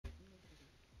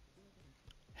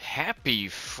Happy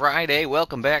Friday.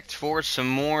 Welcome back for some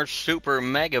more Super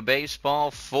Mega Baseball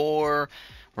 4.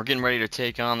 We're getting ready to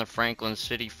take on the Franklin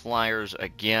City Flyers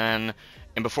again.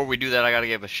 And before we do that, I got to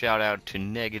give a shout out to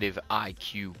Negative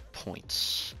IQ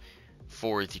Points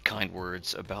for the kind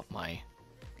words about my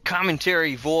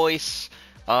commentary voice.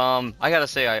 I got to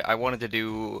say, I wanted to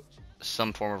do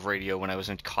some form of radio when I was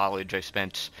in college. I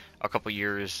spent a couple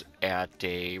years at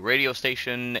a radio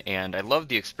station, and I loved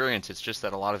the experience. It's just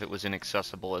that a lot of it was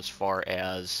inaccessible as far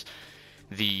as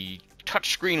the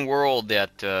touchscreen world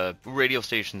that radio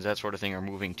stations, that sort of thing, are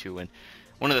moving to. And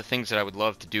one of the things that I would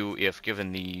love to do, if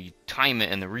given the time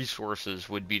and the resources,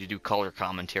 would be to do color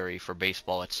commentary for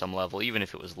baseball at some level, even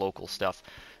if it was local stuff.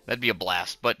 That'd be a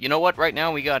blast. But you know what? Right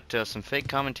now we got some fake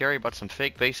commentary about some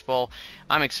fake baseball.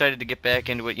 I'm excited to get back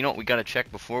into it. You know what we got to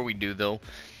check before we do, though?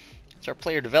 It's our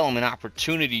player development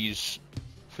opportunities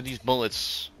for these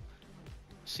bullets.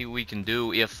 See what we can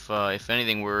do. If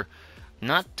anything, we're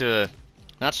not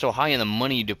so high in the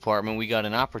money department. We got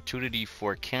an opportunity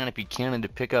for Canopy Cannon to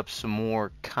pick up some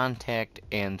more contact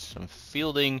and some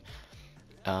fielding.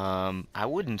 I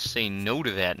wouldn't say no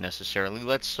to that necessarily.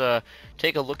 Let's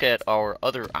take a look at our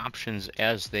other options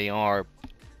as they are.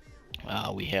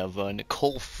 We have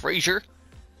Nicole Frazier.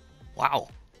 Wow,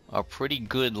 a pretty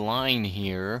good line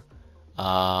here.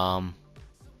 Am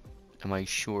I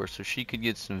sure? So she could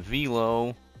get some velo,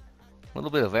 a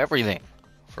little bit of everything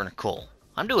for Nicole.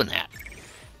 I'm doing that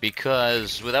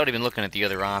because without even looking at the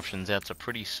other options, that's a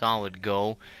pretty solid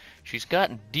go. She's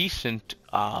got decent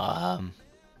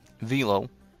velo.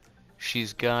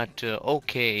 She's got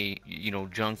okay,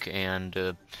 junk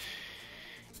and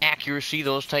accuracy,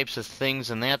 those types of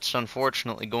things, and that's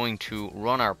unfortunately going to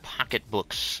run our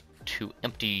pocketbooks to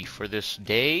empty for this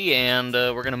day, and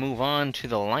we're going to move on to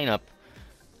the lineup.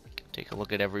 Take a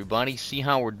look at everybody, see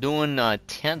how we're doing.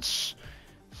 Tense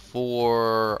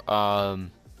for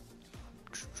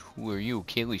who are you?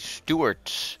 Kaylee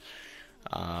Stewart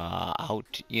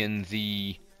out in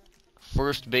the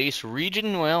first base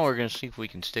region. Well, we're going to see if we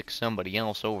can stick somebody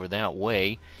else over that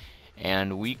way,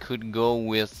 and we could go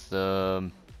with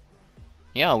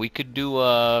yeah, we could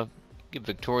do give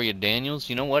Victoria Daniels.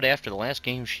 You know what? After the last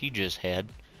game she just had,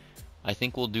 I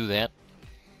think we'll do that.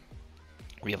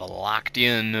 We have a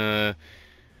locked-in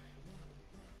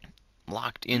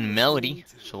melody,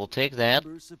 so we'll take that.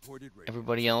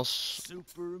 Everybody else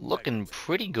looking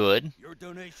pretty good.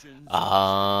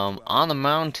 On the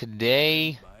mound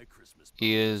today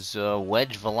is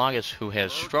Wedge Valagas, who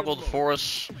has struggled for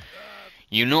us.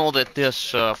 You know that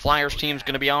this Flyers team is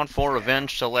going to be on for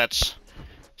revenge, so let's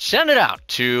send it out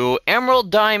to Emerald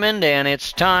Diamond, and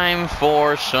it's time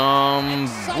for some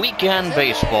weekend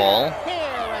baseball.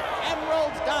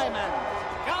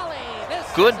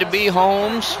 Good to be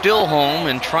home, still home,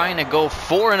 and trying to go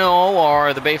 4-0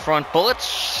 are the Bayfront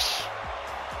Bullets.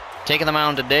 Taking the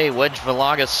mound today, Wedge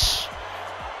Valagas.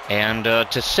 And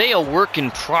to say a work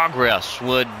in progress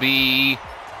would be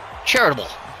charitable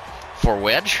for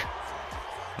Wedge.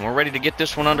 And we're ready to get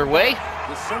this one underway.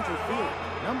 The center field,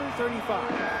 number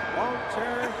 35,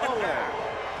 Walter Owen.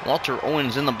 Walter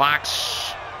Owen's in the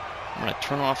box. I'm going to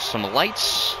turn off some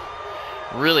lights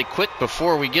really quick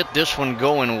before we get this one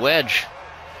going. Wedge,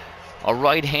 a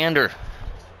right-hander.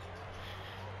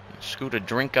 Scoot a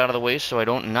drink out of the way so I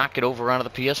don't knock it over onto the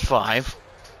PS5.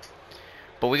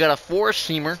 But we got a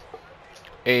four-seamer,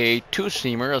 a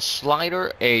two-seamer, a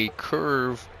slider, a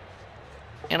curve,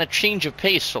 and a change of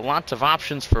pace. So lots of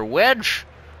options for Wedge,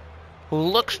 who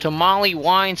looks to molly,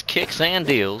 winds, kicks, and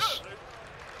deals.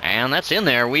 And that's in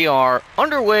there. We are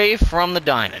underway from the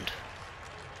diamond.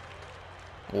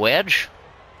 Wedge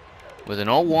with an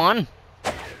 0-1.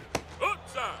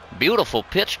 Beautiful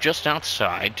pitch just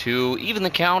outside to even the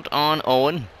count on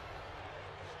Owen.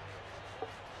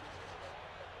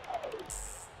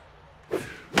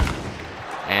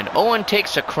 And Owen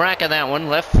takes a crack at that one,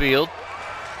 left field.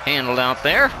 Handled out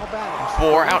there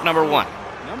for out number 1.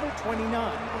 Number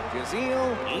 29,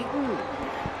 Jazeel Eaton.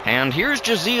 And here's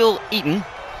Jazeel Eaton.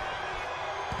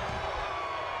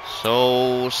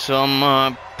 So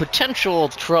some potential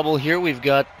trouble here. We've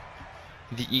got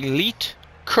the elite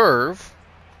curve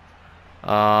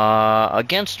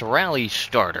against rally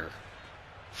starter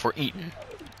for Eaton.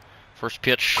 First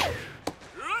pitch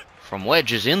from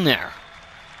Wedge is in there.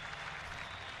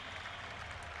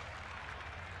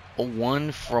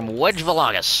 0-1 from Wedge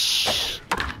Valagas.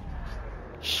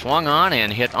 Swung on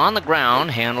and hit on the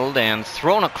ground, handled and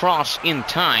thrown across in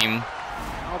time.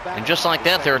 And just like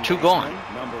that, there are two gone.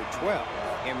 Number 12,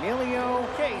 Emilio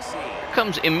Casey. Here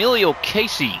comes Emilio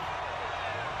Casey.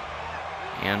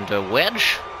 And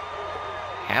Wedge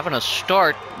having a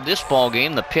start this ball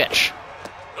game. The pitch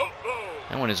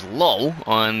That one is low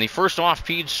on the first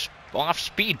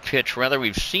off-speed pitch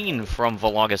we've seen from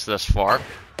Villegas thus far.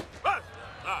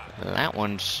 That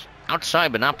one's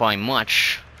outside, but not by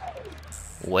much.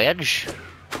 Wedge.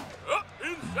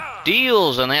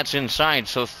 Deals, and that's inside.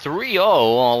 So 3-0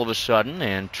 all of a sudden,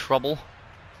 and trouble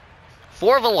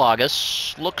for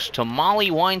Villegas. Looks to Molly,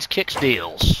 winds, kicks,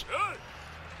 deals.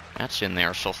 That's in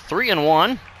there. So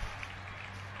 3-1.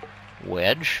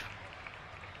 Wedge.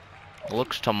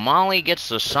 Looks to Molly, gets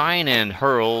the sign and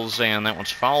hurls, and that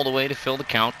one's fouled away to fill the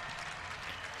count.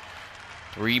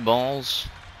 3 balls,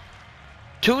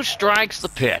 2 strikes, the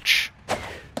pitch.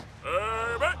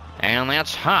 And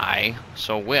that's high,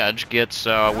 so Wedge gets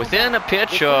within a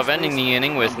pitch of ending the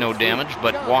inning with no damage,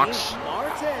 but walks.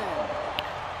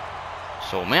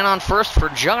 So man on first for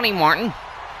Johnny Martin.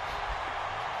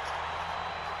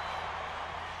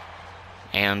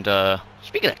 And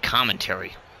speaking of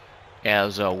commentary,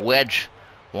 as Wedge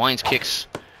winds, kicks,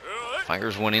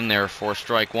 fires one in there for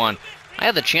strike one. I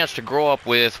had the chance to grow up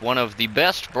with one of the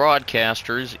best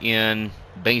broadcasters in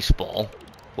baseball.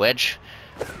 Wedge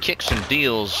kicks and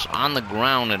deals on the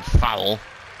ground and foul.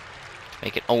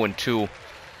 Make it 0-2.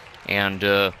 And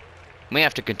may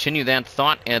have to continue that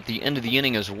thought at the end of the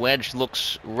inning as Wedge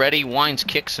looks ready, winds,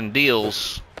 kicks, and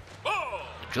deals.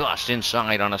 Just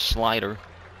inside on a slider.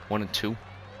 1-2.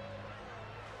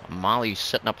 Molly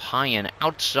setting up high and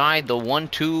outside. The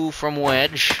 1-2 from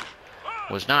Wedge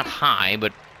was not high,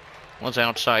 but was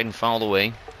outside and fouled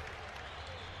away.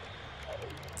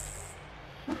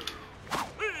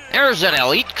 There's that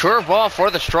elite curveball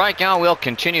for the strikeout. We'll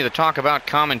continue to talk about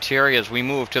commentary as we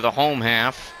move to the home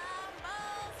half.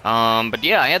 But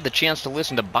yeah, I had the chance to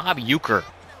listen to Bob Uecker.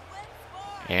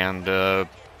 And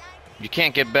you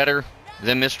can't get better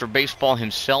than Mr. Baseball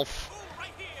himself.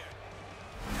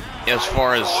 As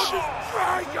far as,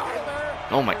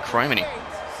 oh my criminy,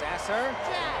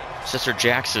 Sister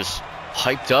Jax is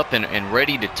hyped up and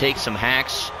ready to take some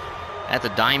hacks at the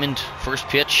diamond. First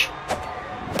pitch,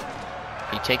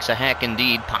 he takes a hack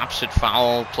indeed, pops it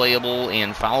foul, playable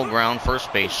in foul ground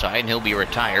first base side, and he'll be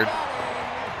retired.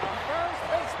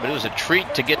 But it was a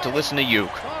treat to get to listen to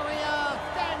Uke.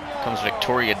 Comes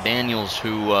Victoria Daniels,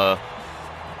 who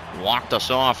walked us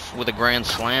off with a grand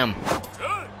slam.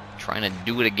 Trying to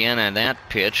do it again at that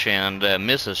pitch and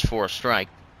misses for a strike.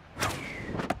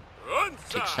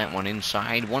 Takes that one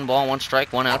inside. 1 ball, 1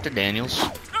 strike, 1 out to Daniels.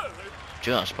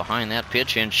 Just behind that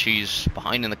pitch, and she's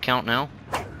behind in the count now.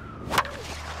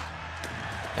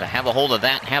 Gotta have a hold of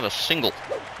that, have a single,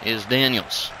 is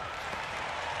Daniels.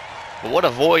 But what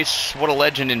a voice, what a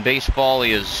legend in baseball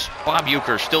is Bob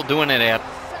Uecker, still doing it at,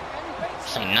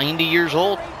 say, 90 years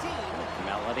old.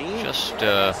 Just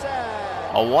a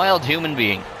wild human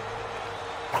being.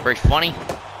 Very funny,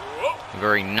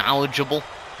 very knowledgeable,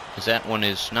 because that one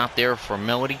is not there for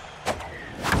Melody.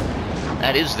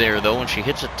 That is there, though, and she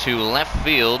hits it to left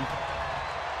field.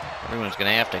 Everyone's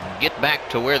going to have to get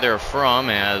back to where they're from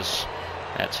as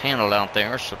that's handled out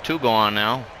there. So 2 go on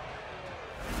now.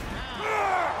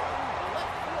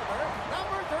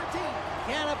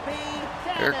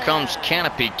 Here comes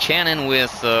Canopy Cannon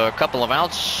with a couple of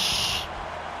outs.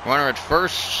 Runner at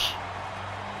first.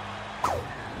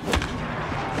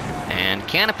 And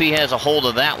Canopy has a hold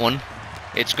of that one.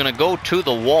 It's going to go to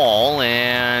the wall,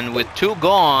 and with 2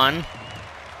 gone,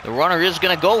 the runner is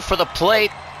going to go for the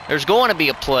plate. There's going to be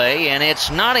a play, and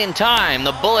it's not in time.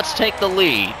 The Bullets take the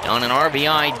lead on an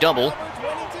RBI double.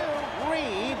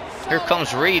 Here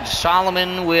comes Reed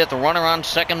Solomon with a runner on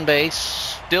second base.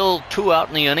 Still 2 out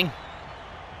in the inning.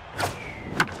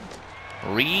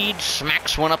 Reed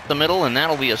smacks one up the middle, and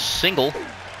that'll be a single.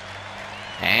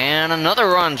 And another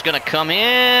run's going to come in,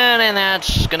 and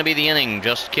that's going to be the inning.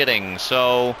 Just kidding.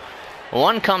 So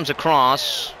 1 comes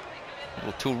across. A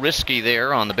little too risky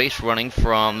there on the base running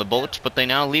from the Bullets, but they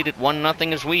now lead it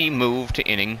 1-0 as we move to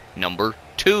inning number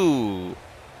 2.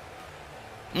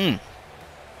 We'll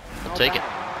take it.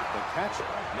 The catcher,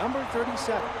 number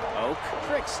 37, Oak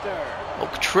Trickster.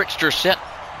 Oak Trickster set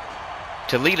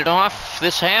to lead it off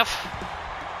this half.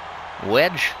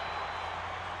 Wedge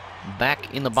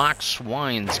back in the box,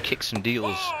 winds, kicks, and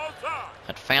deals.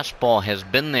 That fastball has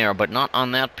been there, but not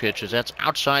on that pitch, as that's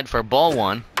outside for ball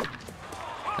 1.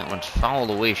 That one's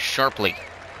fouled away sharply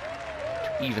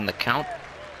to even the count.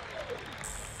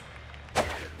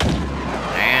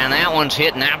 And that one's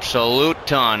hit an absolute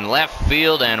ton. Left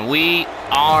field, and we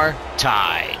are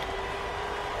tied.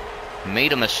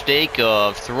 Made a mistake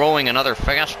of throwing another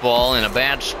fastball in a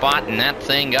bad spot, and that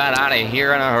thing got out of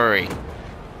here in a hurry.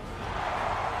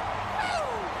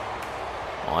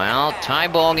 Well, tie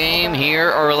ball game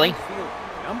here early.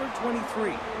 Number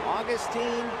 23,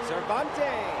 Augustine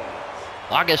Cervantes.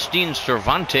 Augustin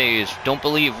Cervantes. Don't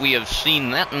believe we have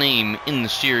seen that name in the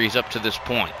series up to this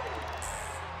point.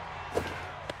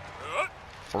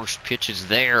 First pitch is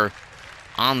there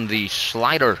on the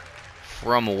slider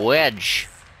from Wedge.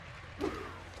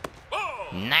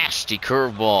 Nasty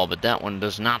curveball, but that one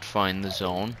does not find the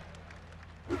zone.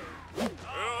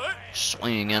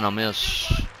 Swing and a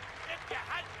miss.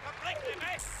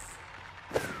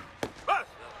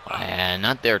 And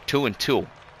not there, 2-2.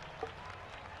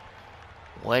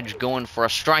 Wedge going for a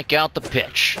strikeout, the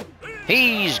pitch.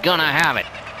 He's gonna have it.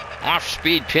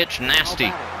 Off-speed pitch,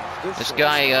 nasty. This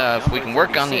guy, if we can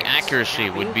work on the accuracy,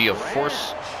 would be a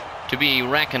force to be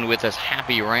reckoned with as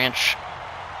Happy Ranch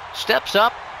steps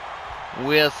up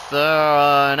with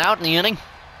an out in the inning.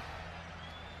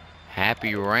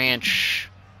 Happy Ranch,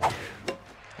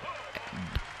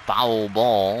 foul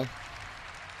ball.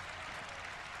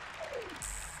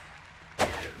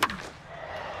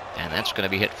 And that's going to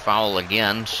be hit foul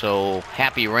again. So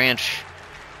Happy Ranch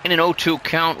in an 0-2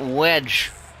 count.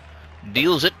 Wedge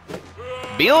deals it.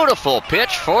 Beautiful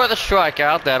pitch for the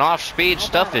strikeout. That off-speed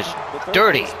stuff is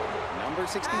dirty. Number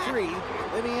 63,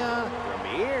 Olivia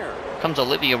Ramirez. Comes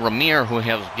Olivia Ramirez, who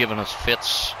has given us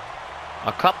fits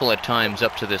a couple of times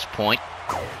up to this point.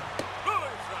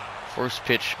 First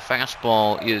pitch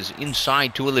fastball is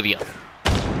inside to Olivia.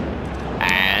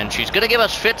 And she's going to give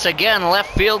us fits again.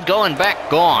 Left field going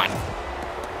back, gone.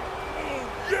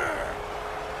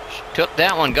 She took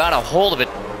that one, got a hold of it,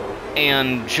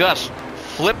 and just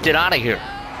flipped it out of here.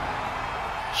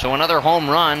 So another home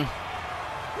run.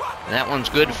 That one's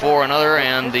good for another,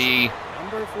 and the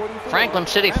Franklin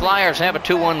City Flyers have a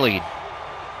 2-1 lead.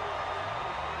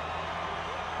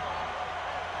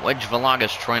 Wedge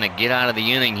Villegas trying to get out of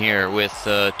the inning here with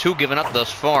 2 given up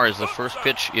thus far, as the first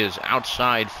pitch is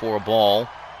outside for a ball.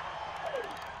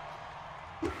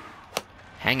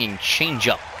 Hanging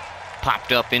changeup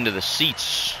popped up into the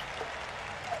seats.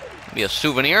 Be a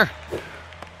souvenir.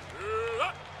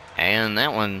 And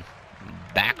that one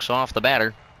backs off the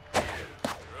batter.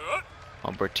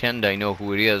 I'll pretend I know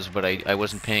who it is, but I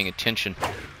wasn't paying attention.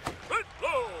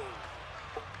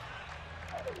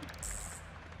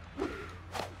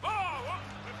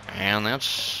 And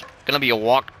that's going to be a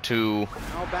walk to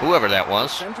whoever that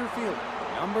was. Center field,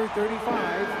 number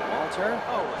 35, Walter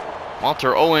Owen.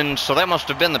 Walter Owen, so that must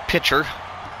have been the pitcher.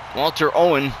 Walter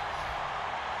Owen,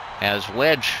 as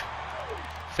Wedge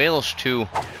fails to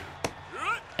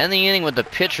end the inning with the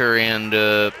pitcher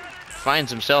and finds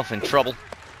himself in trouble.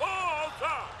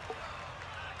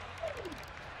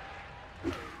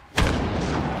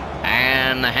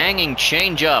 And the hanging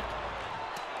changeup.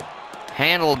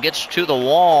 Handle gets to the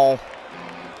wall.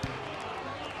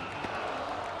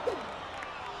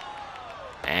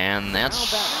 And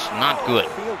that's not good.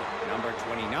 Number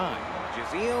 29,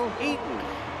 Jazeel Eaton.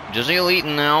 Jazeel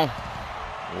Eaton now.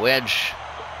 Wedge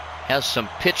has some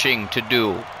pitching to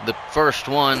do. The first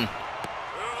one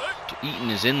to Eaton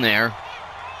is in there.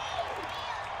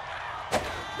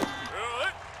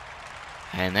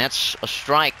 And that's a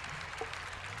strike.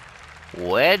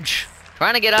 Wedge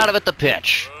trying to get out of it, the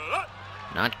pitch.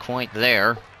 Not quite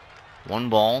there. 1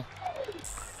 ball.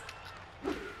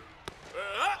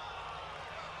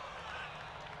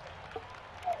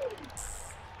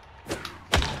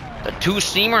 The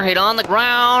 2-seamer hit on the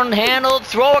ground, handled,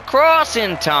 throw across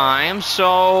in time,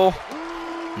 so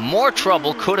more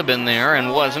trouble could have been there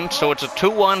and wasn't, so it's a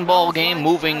 2-1 ball game,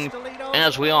 moving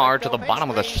as we are to the bottom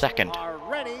of the second.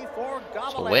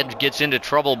 So Wedge gets into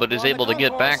trouble but is able to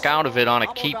get back out of it on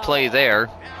a key play there.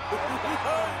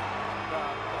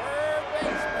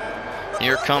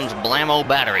 Here comes Blamo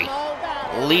Battery,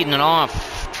 leading it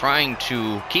off, trying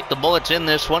to keep the Bullets in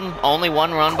this one. Only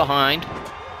 1 run behind.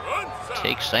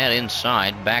 Takes that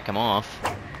inside, back him off.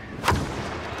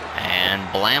 And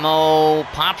Blamo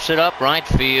pops it up right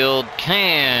field.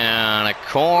 Can of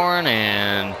corn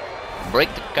and break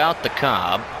out the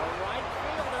Cobb.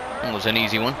 That was an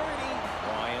easy one.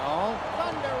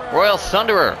 Royal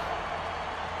Thunderer.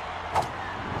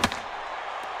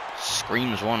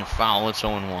 Screams 1 foul, it's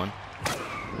 0-1.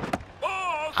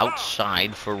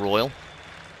 Outside for Royal.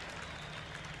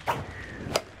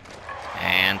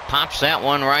 And pops that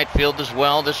one right field as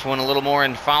well. This one a little more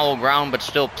in foul ground, but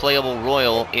still playable.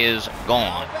 Royal is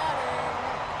gone.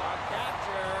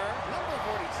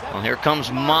 Well, here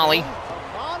comes Molly.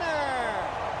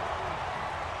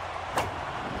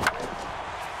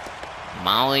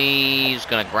 Molly's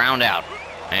going to ground out.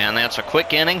 And that's a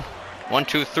quick inning. 1,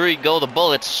 2, 3, go the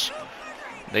Bullets.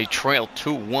 They trail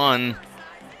 2-1.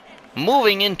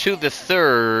 Moving into the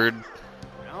third.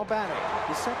 Now batting,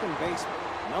 the second baseman,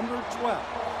 number 12,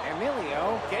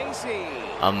 Emilio Casey.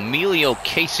 Emilio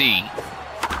Casey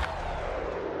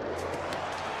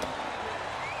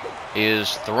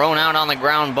is thrown out on the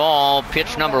ground ball.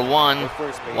 Pitch number 1.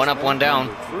 1 up, 1 down.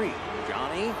 Number 3,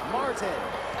 Johnny Martin.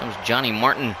 Comes Johnny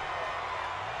Martin.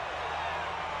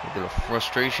 A bit of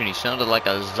frustration. He sounded like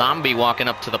a zombie walking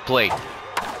up to the plate.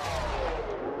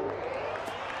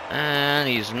 And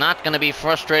he's not going to be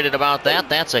frustrated about that.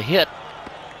 That's a hit.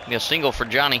 Be a single for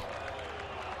Johnny.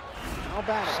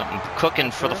 Something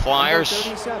cooking for the Flyers.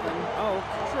 37, Oak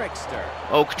Trickster.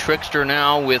 Oak Trickster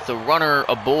now with a runner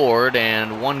aboard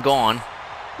and 1 gone.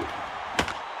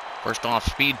 First off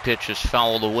speed pitch is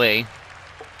fouled away.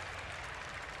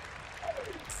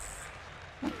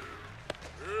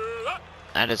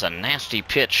 That is a nasty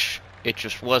pitch. It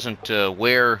just wasn't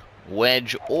where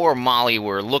Wedge or Molly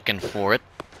were looking for it.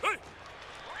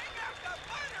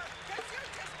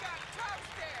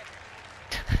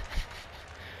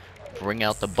 Bring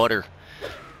out the butter.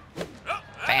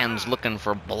 Fans looking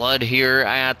for blood here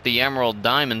at the Emerald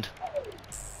Diamond.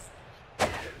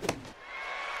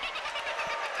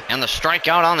 And the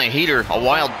strikeout on the heater. A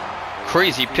wild,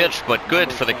 crazy pitch, but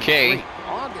good for the K.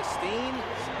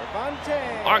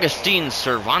 Augustine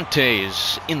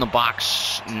Cervantes in the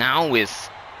box now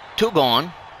with 2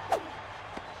 gone.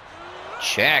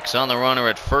 Checks on the runner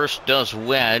at first, does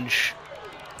Wedge.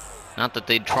 Not that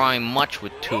they'd try much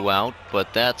with 2 out,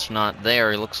 but that's not there.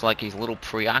 He looks like he's a little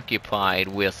preoccupied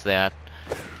with that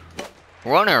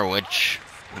runner, which...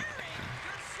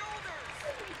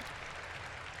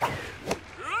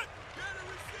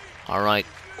 All right.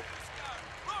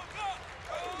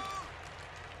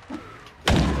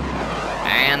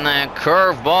 And the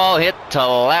curveball hit to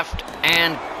left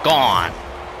and gone.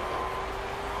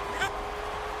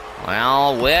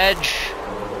 Well, Wedge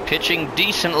pitching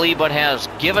decently, but has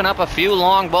given up a few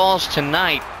long balls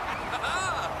tonight.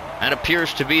 That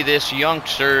appears to be this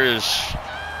youngster's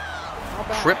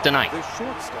kryptonite. The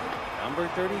shortstop, number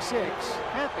 36,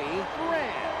 Happy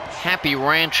Ranch. Happy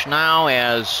Ranch now,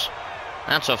 as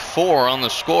that's a 4 on the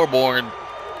scoreboard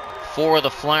for the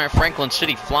Franklin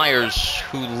City Flyers,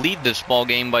 who lead this ball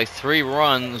game by 3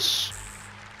 runs.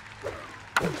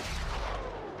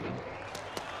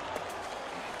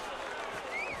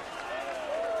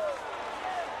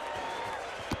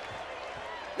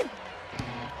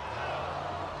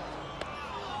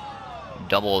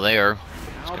 Double there.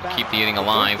 It's going to keep the inning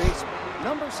alive.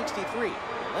 Number 63,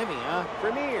 Olivia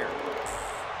Premier.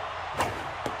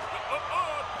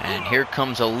 And here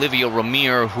comes Olivia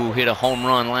Ramir, who hit a home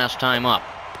run last time up.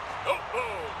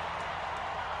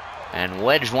 And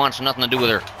Wedge wants nothing to do with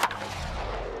her.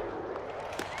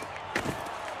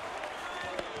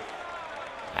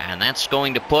 And that's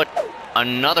going to put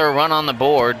another run on the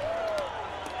board.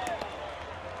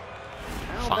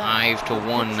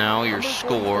 5-1 now, your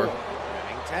score.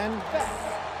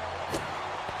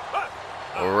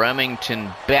 Remington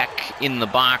Beck in the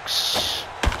box.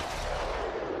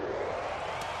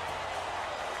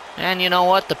 And you know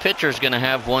what? The pitcher's going to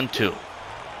have 1 too.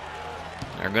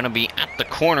 They're going to be at the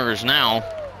corners now.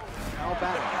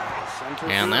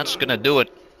 And that's going to do it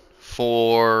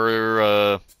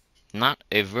for not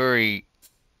a very...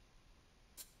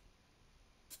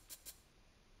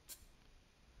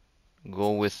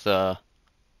 Go with...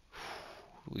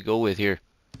 we go with here.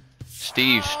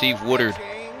 Steve Woodard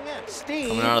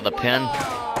coming out of the pen.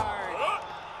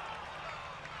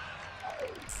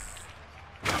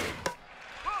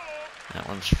 That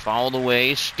one's fouled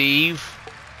away. Steve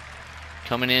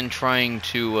coming in trying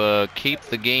to keep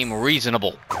the game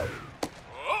reasonable.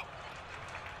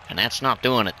 And that's not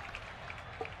doing it.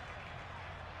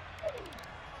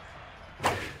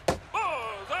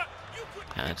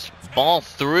 And it's ball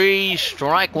 3,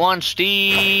 strike 1,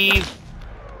 Steve.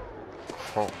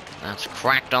 That's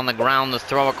cracked on the ground. The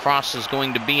throw across is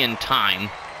going to be in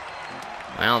time.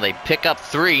 Well, they pick up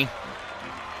 3.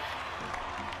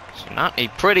 So not a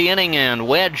pretty inning, and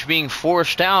Wedge being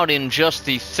forced out in just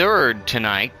the 3rd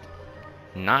tonight.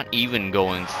 Not even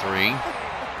going 3.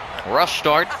 Rough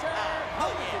start.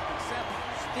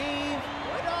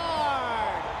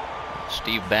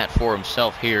 Steve bat for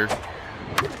himself here.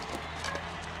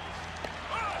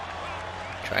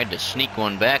 Tried to sneak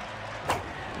one back.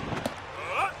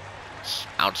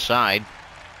 Outside.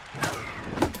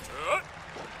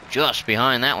 Just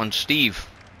behind that one, Steve.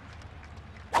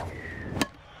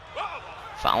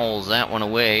 Fouls that one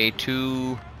away.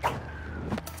 2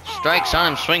 strikes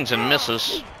on him, swings and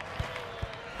misses.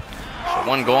 So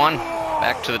 1 gone.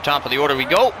 Back to the top of the order we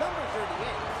go.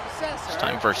 It's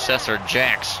time for Cesar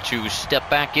Jacks to step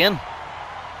back in.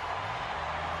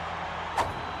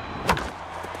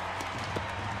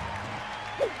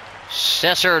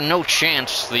 Cesar, no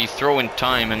chance. The throw in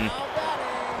time, and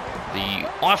the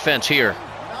offense here.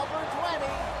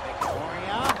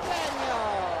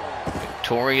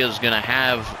 Victoria's going to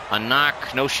have a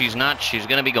knock. No, she's not. She's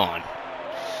going to be gone.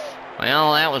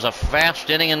 Well, that was a fast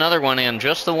inning, another one in.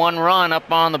 Just the one run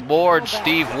up on the board.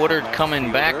 Steve Woodard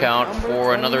coming back out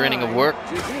for another inning of work.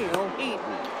 Here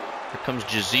comes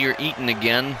Jazir Eaton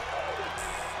again.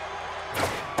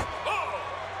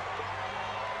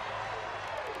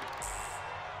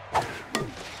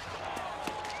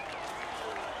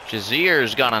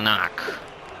 Jazir's got a knock.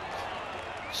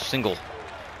 Single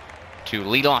to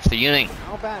lead off the inning.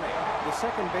 Now batting, the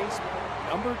second baseman,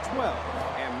 number 12,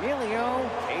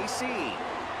 Emilio Casey.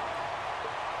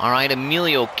 All right,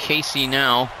 Emilio Casey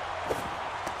now.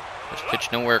 First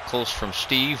pitch nowhere close from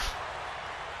Steve.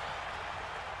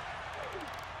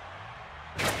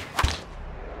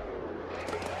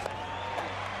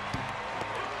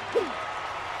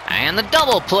 And the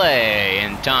double play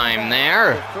in time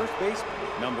there. First baseman,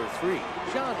 number 3,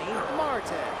 Johnny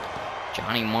Martin.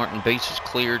 Johnny Martin, bases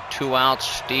cleared, 2 outs.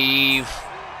 Steve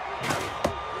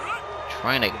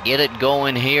trying to get it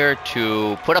going here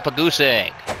to put up a goose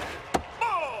egg.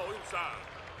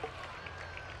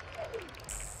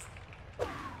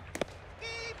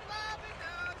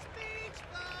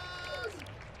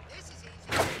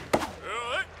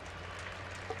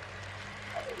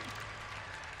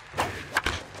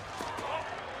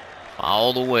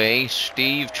 Fouled away.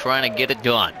 Steve trying to get it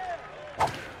done.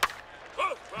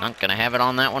 Not going to have it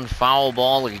on that one. Foul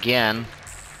ball again.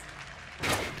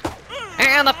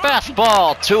 And the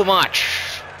fastball, too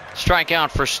much. Strikeout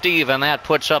for Steve, and that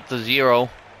puts up the 0.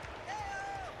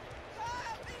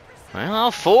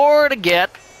 Well, 4 to get,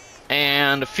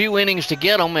 and a few innings to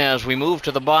get them as we move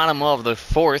to the bottom of the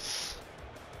 4th.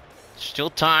 Still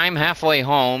time halfway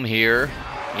home here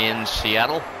in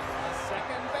Seattle.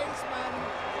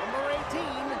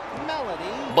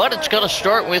 But it's going to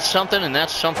start with something, and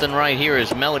that's something right here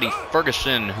is Melody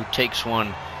Ferguson, who takes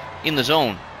one in the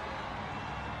zone.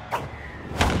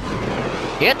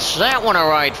 Hits that one to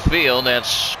right field.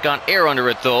 That's got air under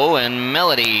it, though, and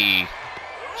Melody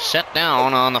set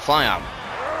down on the flyout.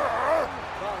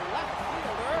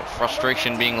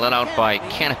 Frustration being let out by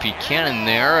Canopy Cannon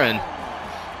there, and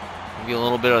maybe a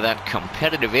little bit of that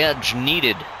competitive edge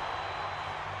needed.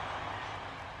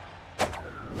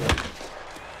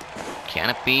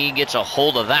 Canopy gets a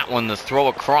hold of that one. The throw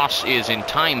across is in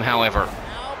time, however.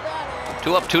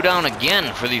 2 up, 2 down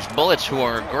again for these Bullets, who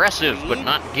are aggressive but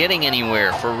not getting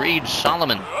anywhere for Reed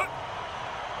Solomon.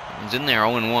 He's in there,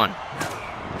 0-1.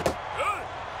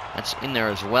 That's in there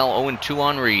as well, 0-2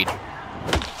 on Reed.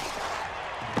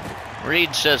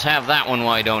 Reed says, have that one,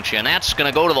 why don't you? And that's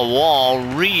going to go to the wall.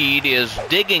 Reed is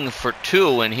digging for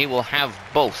 2, and he will have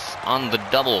both on the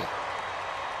double.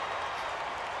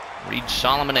 Reed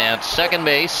Solomon at second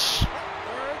base.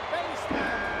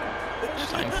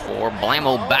 It's time for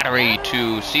Blammo Battery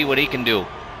to see what he can do.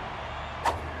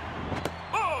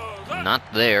 Not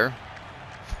there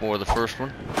for the first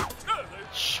one.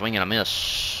 Swing and a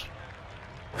miss.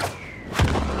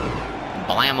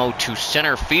 Blammo to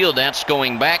center field. That's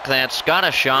going back. That's got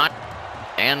a shot.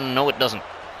 And no, it doesn't.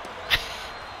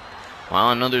 Well,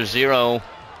 another 0.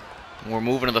 We're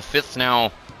moving to the 5th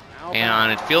now.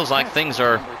 And it feels like things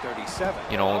are,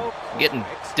 you know, getting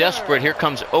desperate. Here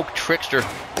comes Oak Trickster.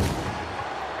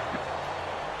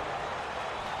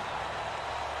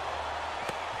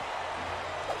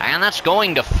 And that's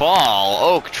going to fall.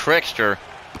 Oak Trickster.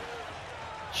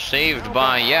 Saved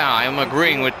by, yeah, I'm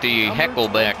agreeing with the heckle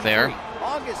back there.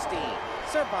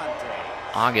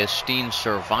 Augustine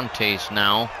Cervantes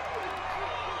now.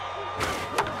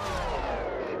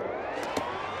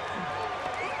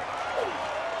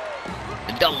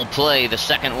 Double play, the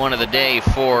second one of the day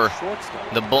for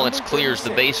the Bullets, clears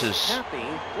the bases.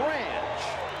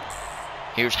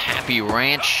 Here's Happy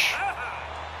Ranch.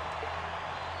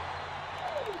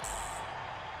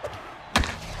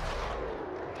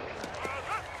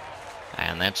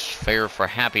 And that's fair for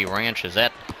Happy Ranch as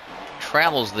that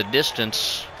travels the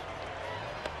distance.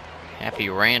 Happy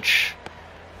Ranch,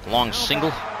 long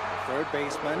single. Third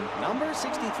baseman, number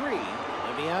 63,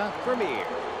 Olivia Vermeer.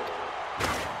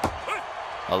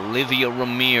 Olivia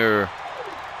Ramir.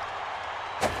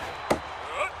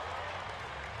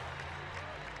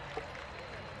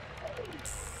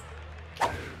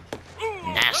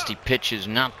 Nasty pitch is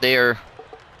not there.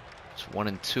 It's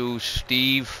 1-2.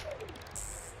 Steve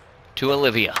to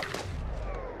Olivia.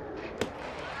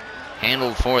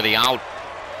 Handled for the out.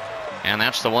 And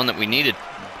that's the one that we needed.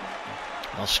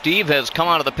 Well, Steve has come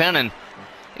out of the pen and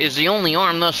is the only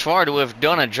arm thus far to have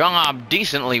done a job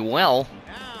decently well.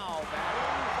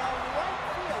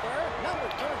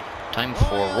 Time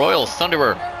for Royal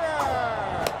Thunderer.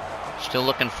 Still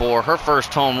looking for her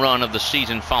first home run of the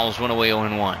season. Fouls one away,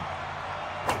 0-1.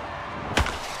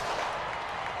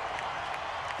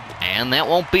 And that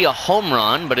won't be a home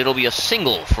run, but it'll be a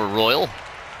single for Royal.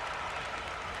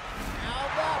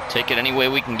 Take it any way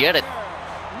we can get it.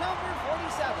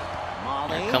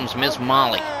 Here comes Miss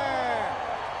Molly.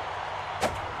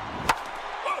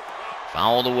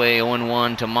 Fouled away,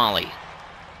 0-1 to Molly.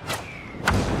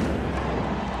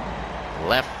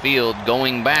 Left field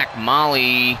going back.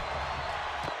 Molly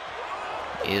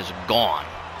is gone.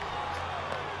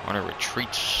 Runner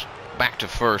retreats back to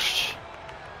first.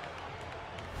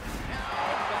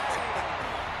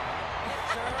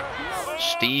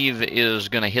 Steve is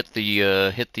going to hit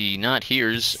the not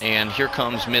here's, and here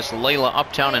comes Miss Layla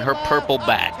Uptown in her purple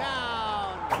bat.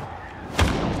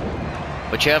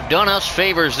 But you have done us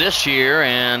favors this year,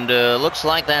 and looks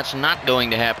like that's not going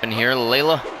to happen here.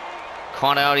 Layla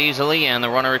caught out easily, and the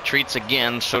runner retreats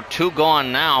again. So 2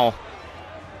 gone now,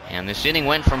 and this inning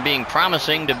went from being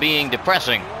promising to being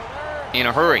depressing in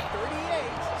a hurry.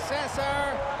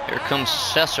 Here comes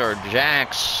Cesar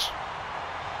Jacks.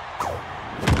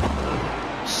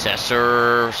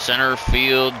 Cesar, center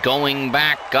field, going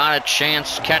back, got a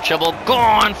chance, catchable,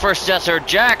 gone for Cesar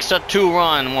Jacks, a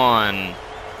 2-run one.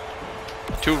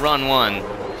 2-run one.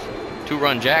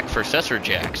 2-run jack for Cesar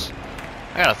Jacks.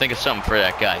 I gotta think of something for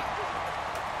that guy.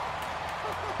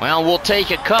 Well, we'll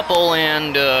take a couple,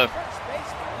 and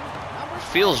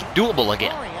feels doable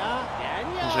again.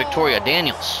 It's Victoria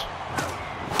Daniels.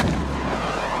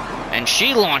 And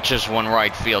she launches one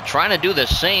right field, trying to do the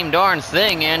same darn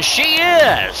thing, and she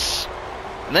is!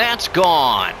 That's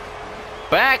gone.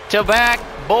 Back-to-back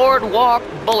boardwalk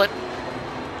bullet,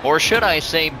 or should I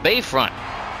say bayfront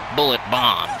bullet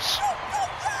bombs.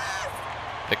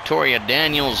 Victoria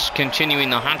Daniels continuing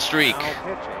the hot streak.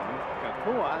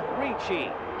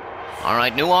 All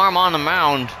right, new arm on the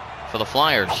mound for the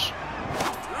Flyers.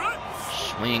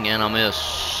 Swing and a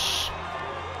miss.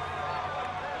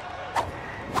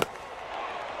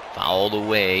 Fouled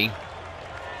away.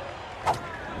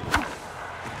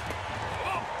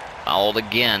 Fouled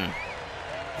again.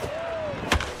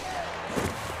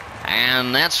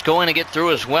 And that's going to get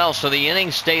through as well, so the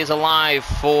inning stays alive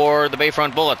for the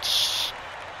Bayfront Bullets.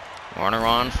 Runner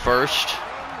on first.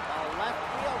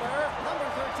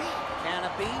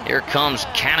 Here comes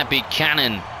Canopy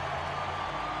Cannon.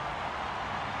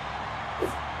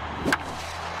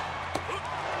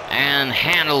 And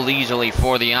handled easily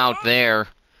for the out there,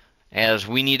 as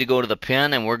we need to go to the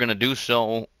pen, and we're going to do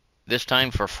so this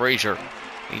time for Frazier.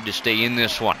 Need to stay in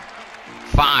this one.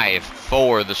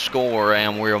 5-4 the score,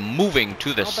 and we're moving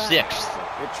to the 6th.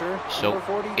 So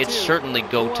it's certainly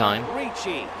go time.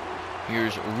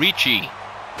 Here's Ricci.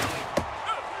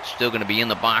 Still going to be in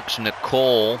the box.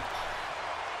 Nicole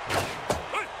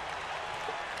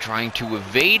trying to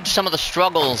evade some of the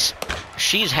struggles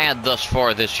she's had thus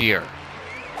far this year.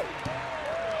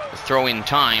 The throw-in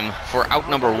time for out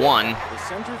number 1. The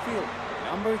center field,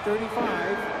 number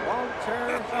 35,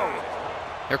 Walter Owen.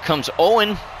 Here comes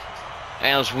Owen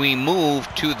as we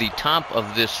move to the top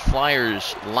of this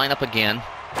Flyers lineup again.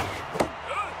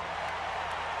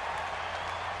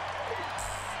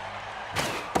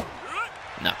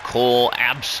 Nicole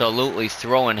absolutely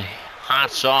throwing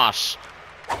hot sauce.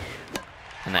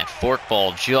 And that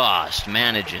forkball just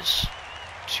manages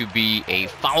to be a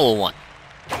foul one.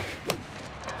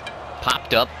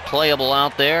 Popped up, playable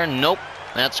out there. Nope,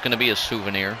 that's going to be a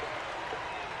souvenir.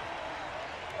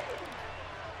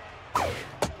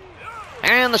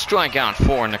 And the strikeout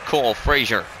for Nicole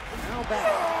Frazier. Now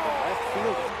back, the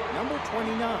left fielder, number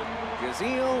 29,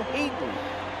 Jazeel Eaton.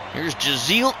 Here's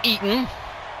Jazeel Eaton.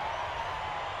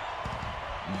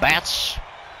 Bats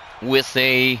with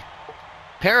a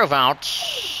pair of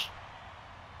outs.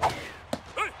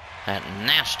 That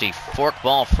nasty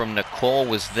forkball from Nicole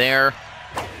was there.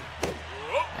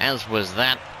 As was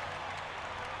that.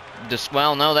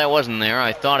 Well, no, that wasn't there.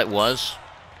 I thought it was.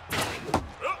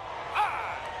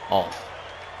 Oh.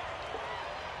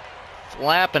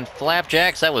 Flap and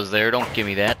flapjacks, that was there. Don't give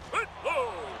me that.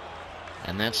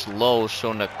 And that's low,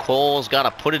 so Nicole's got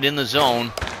to put it in the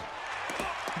zone.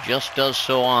 Just does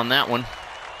so on that one.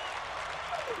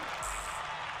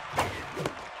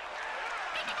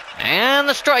 And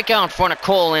the strikeout for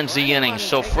Nicole ends the inning.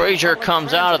 So Frazier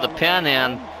comes out of the pen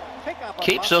and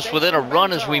keeps us within a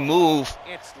run as we move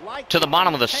to the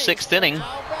bottom of the 6th inning.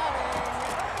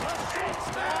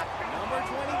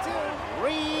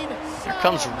 Here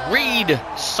comes Reed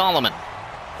Solomon.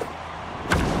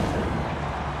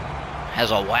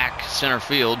 Has a whack center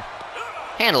field.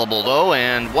 Handleable though,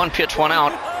 and 1 pitch, 1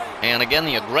 out. And again,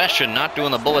 the aggression not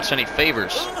doing the Bullets any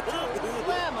favors.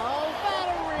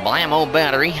 Blammo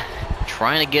battery,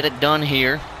 trying to get it done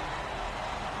here.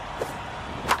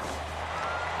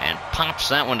 And pops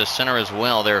that one to center as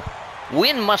well. They're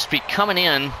Wind must be coming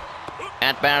in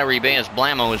at Battery Bay as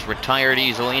Blamo is retired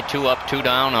easily. 2 up, 2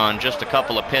 down on just a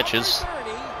couple of pitches.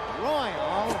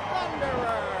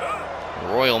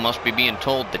 Royal must be being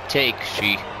told to take.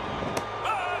 She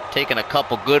taken a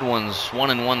couple good ones.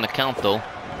 1-1 the count though.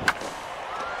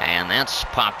 And that's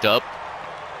popped up.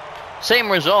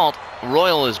 Same result.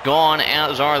 Royal is gone,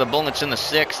 as are the Bullets in the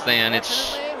 6th, and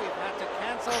it's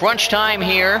crunch time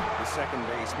here. The second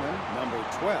baseman, number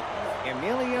 12,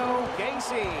 Emilio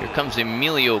Casey. Here comes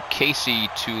Emilio Casey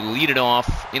to lead it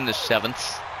off in the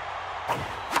 7th.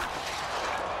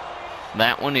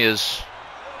 That one is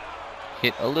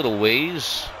hit a little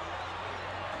ways.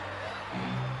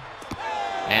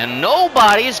 And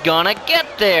nobody's gonna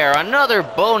get there. Another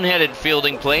boneheaded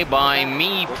fielding play by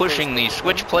me pushing the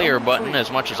switch player button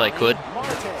as much as I could.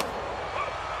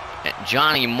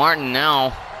 Johnny Martin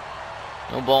now.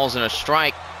 No balls and a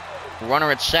strike. Runner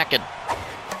at second.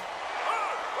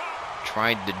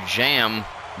 Tried to jam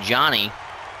Johnny.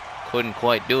 Couldn't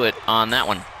quite do it on that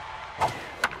one.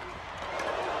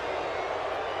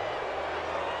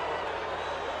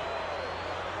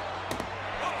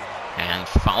 And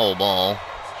foul ball.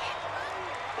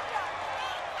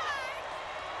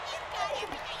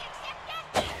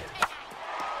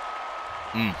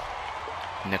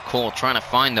 Nicole trying to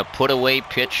find the put-away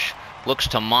pitch. Looks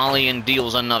to Molly and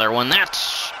deals another one.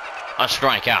 That's a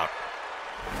strikeout.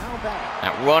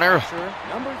 That runner.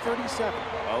 Number 37,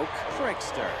 Oak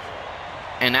Trickster.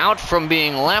 And out from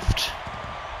being left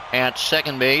at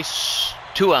second base.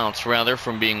 2 outs, rather,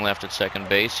 from being left at second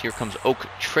base. Here comes Oak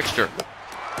Trickster.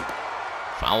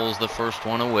 Fouls the first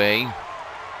one away.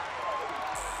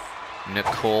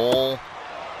 Nicole.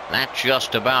 That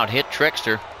just about hit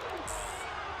Trickster.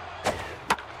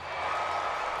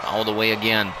 Fouled away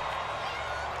again.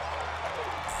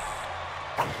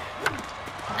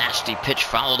 Nasty pitch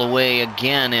fouled away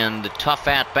again, and the tough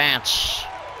at-bats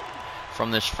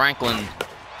from this Franklin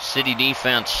City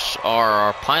defense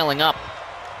are piling up.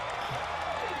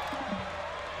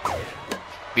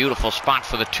 Beautiful spot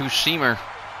for the two-seamer.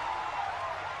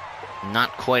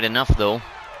 Not quite enough, though.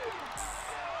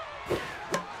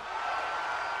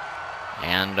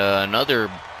 And another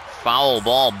foul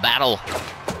ball battle.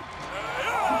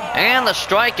 And the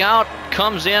strikeout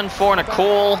comes in for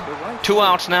Nicole. 2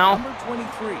 outs now.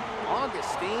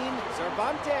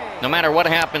 No matter what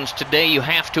happens today, you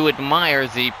have to admire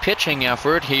the pitching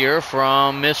effort here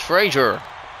from Miss Frazier.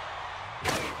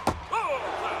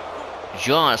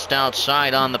 Just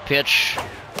outside on the pitch.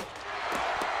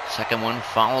 Second one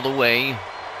fouled away.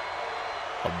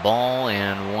 A ball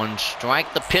and 1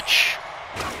 strike. The pitch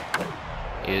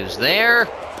is there.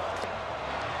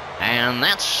 And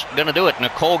that's going to do it.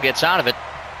 Nicole gets out of it.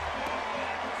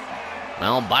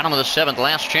 Well, bottom of the 7th,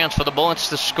 last chance for the Bullets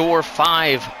to score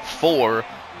 5-4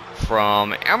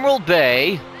 from Emerald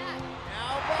Bay.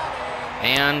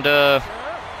 And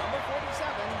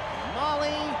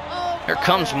here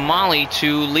comes Molly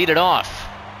to lead it off.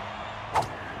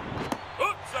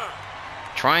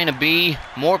 Trying to be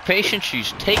more patient.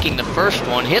 She's taking the first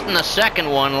one, hitting the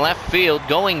second one, left field,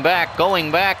 going back,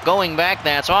 going back, going back.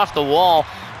 That's off the wall.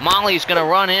 Molly's going to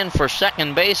run in for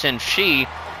second base, and she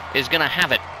is going to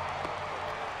have it.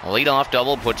 A leadoff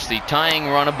double puts the tying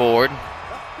run aboard.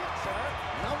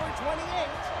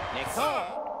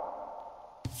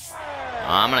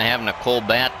 I'm going to have Nicole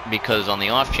bat because on the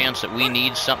off chance that we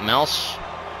need something else,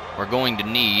 we're going to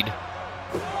need.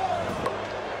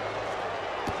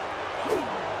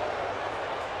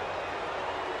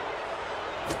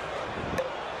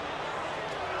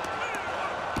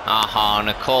 Aha,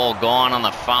 Nicole gone on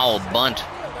the foul bunt.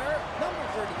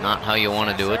 Not how you want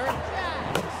to do it.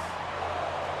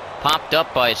 Popped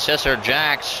up by Cesar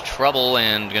Jacks. Trouble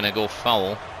and gonna go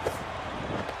foul.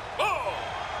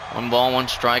 1 ball, 1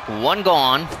 strike, 1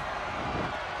 gone.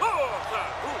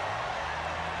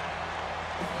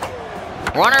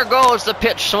 Runner goes, the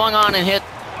pitch swung on and hit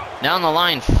down the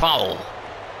line, foul.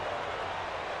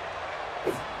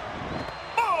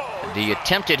 The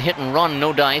attempted hit and run,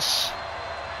 no dice.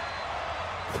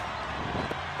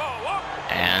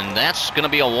 And that's going to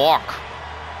be a walk.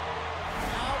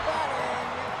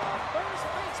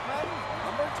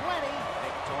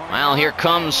 Well, here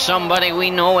comes somebody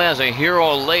we know as a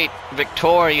hero late,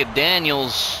 Victoria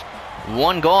Daniels.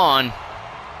 1 gone.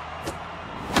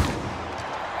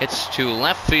 It's to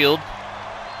left field.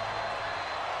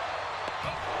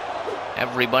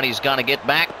 Everybody's got to get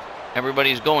back.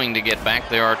 Everybody's going to get back.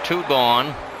 There are 2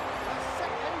 gone.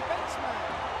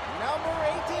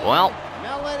 Well,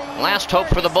 last hope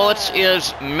for the Bullets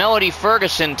is Melody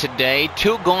Ferguson today.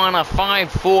 2 gone, a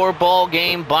 5-4 ball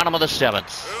game, bottom of the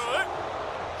 7th.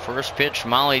 First pitch,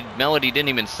 Melody didn't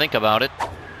even think about it.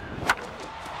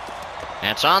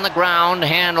 That's on the ground,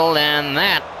 handled, and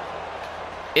that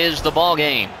is the ball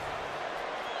game.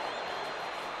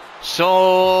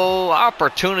 So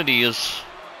opportunities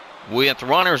with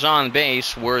runners on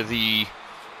base were the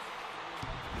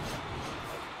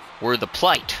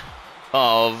plight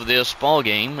of this ball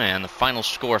game, and the final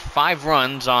score: 5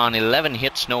 runs on 11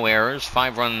 hits, no errors.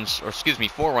 4 runs,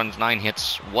 9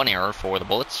 hits, 1 error for the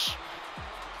Bullets.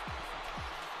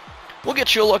 We'll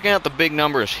get you a look at the big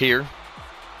numbers here.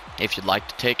 If you'd like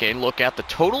to take a look at the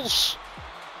totals,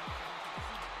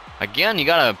 again, you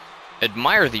gotta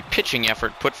admire the pitching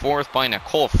effort put forth by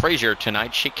Nicole Frazier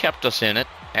tonight. She kept us in it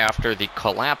after the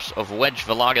collapse of Wedge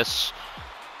Villegas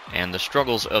and the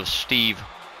struggles of Steve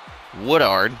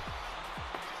Woodard.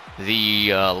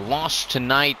 The loss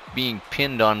tonight, being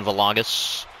pinned on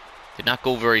Villegas, did not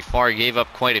go very far. He gave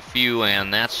up quite a few,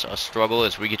 and that's a struggle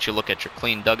as we get you a look at your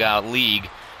Clean Dugout League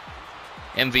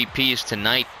MVPs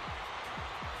tonight.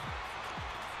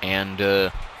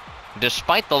 And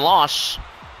despite the loss,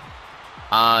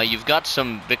 you've got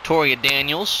some Victoria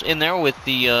Daniels in there with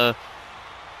the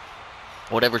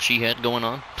whatever she had going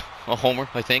on, a homer,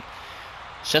 I think.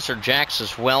 Cesar Jacks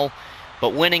as well,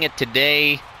 but winning it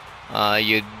today,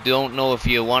 you don't know if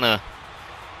you want to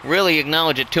really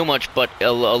acknowledge it too much, but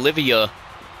Olivia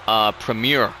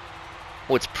Premier,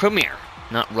 oh, it's Premier,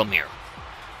 not Ramir.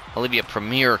 Olivia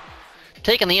Premier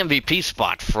taking the MVP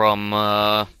spot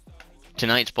from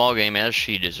tonight's ballgame, as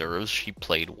she deserves. She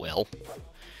played well.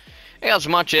 As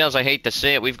much as I hate to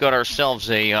say it, we've got ourselves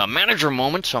a manager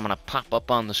moment, so I'm going to pop up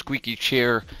on the squeaky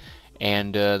chair,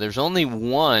 and there's only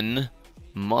one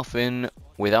muffin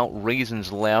without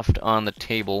raisins left on the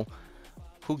table.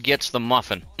 Who gets the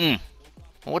muffin?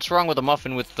 What's wrong with the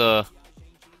muffin with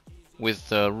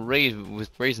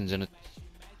raisins in it?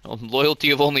 A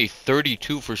loyalty of only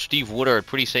 32 for Steve Woodard.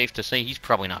 Pretty safe to say he's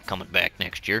probably not coming back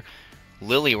next year.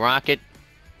 Lily Rocket,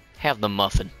 have the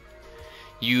muffin.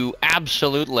 You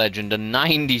absolute legend. A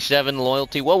 97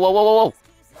 loyalty. Whoa, whoa, whoa, whoa, whoa.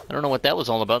 I don't know what that was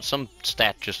all about. Some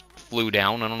stat just flew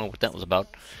down. I don't know what that was about.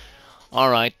 All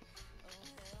right.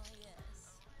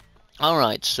 All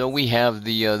right. So we have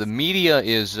the media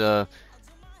is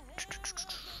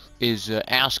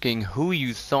asking who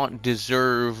you thought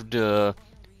deserved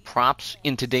props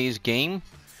in today's game.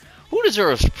 Who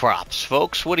deserves props,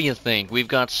 folks? What do you think? We've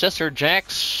got Cesar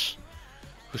Jacks,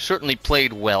 who certainly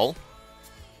played well.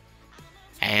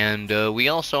 And we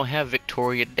also have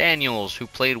Victoria Daniels, who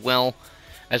played well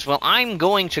as well. I'm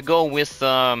going to go with,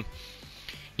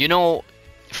 you know,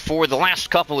 for the last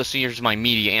couple of seasons, my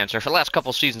media answer. For the last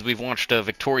couple of seasons, we've watched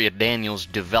Victoria Daniels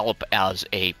develop as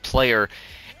a player.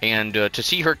 And to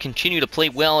see her continue to play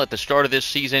well at the start of this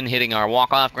season, hitting our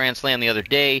walk-off grand slam the other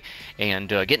day, and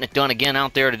getting it done again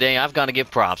out there today, I've got to give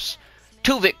props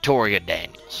to Victoria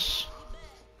Daniels.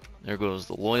 There goes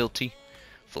the loyalty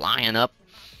flying up,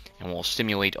 and we'll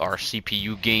stimulate our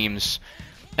CPU games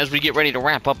as we get ready to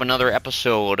wrap up another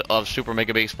episode of Super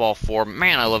Mega Baseball 4.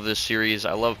 Man, I love this series.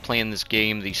 I love playing this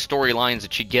game. The storylines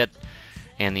that you get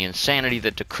and the insanity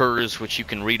that occurs, which you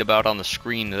can read about on the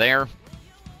screen there,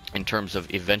 in terms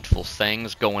of eventful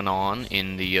things going on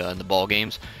in the ball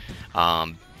games. Yeah,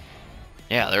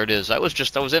 there it is. I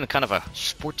was in a kind of a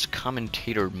sports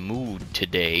commentator mood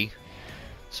today,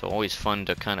 so always fun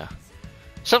to kind of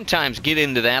sometimes get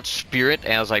into that spirit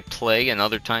as I play, and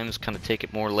other times kind of take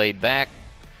it more laid back.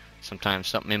 Sometimes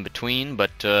something in between,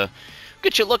 but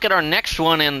get you a look at our next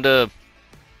one. And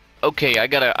okay, I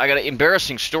got a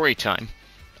embarrassing story time,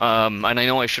 and I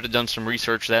know I should have done some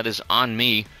research. That is on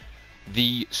me.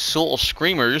 The Seoul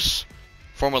Screamers,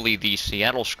 formerly the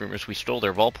Seattle Screamers, we stole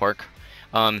their ballpark.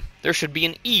 There should be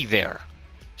an E there,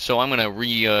 so I'm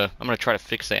gonna try to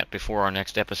fix that before our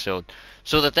next episode,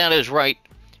 so that is right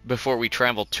before we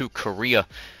travel to Korea,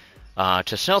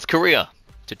 to South Korea,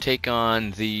 to take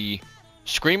on the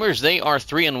Screamers. They are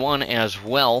 3-1 as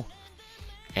well,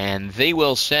 and they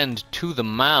will send to the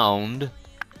mound.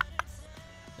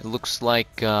 It looks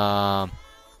like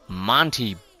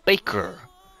Monty Baker.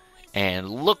 And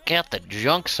look at the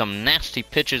junk. Some nasty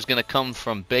pitches going to come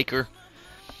from Baker.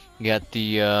 You got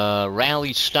the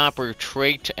rally stopper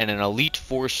trait and an elite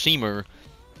four-seamer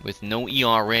with no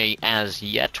ERA as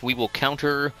yet. We will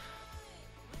counter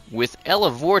with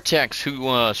Ella Vortex,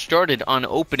 who started on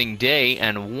opening day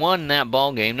and won that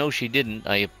ball game. No, she didn't.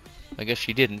 I guess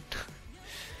she didn't.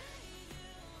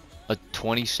 A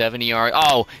 27 ERA.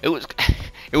 Oh, it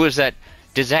was that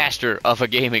disaster of a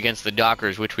game against the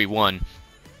Dockers, which we won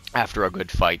after a good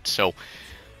fight. So,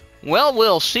 well,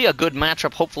 we'll see a good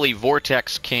matchup. Hopefully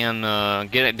Vortex can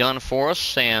get it done for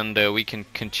us, and we can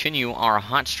continue our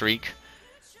hot streak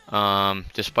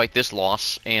despite this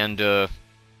loss. And,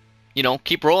 you know,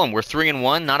 keep rolling. We're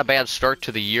 3-1. Not a bad start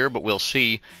to the year, but we'll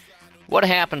see what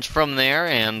happens from there.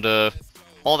 And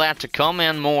all that to come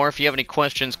and more. If you have any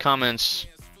questions, comments,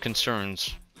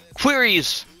 concerns,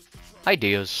 queries,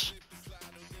 ideas,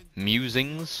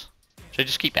 musings. Should I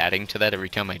just keep adding to that every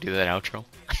time I do that outro?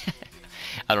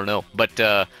 I don't know. But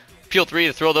feel free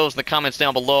to throw those in the comments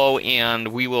down below, and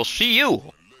we will see you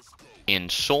in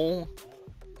Seoul,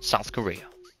 South Korea.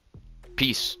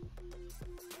 Peace.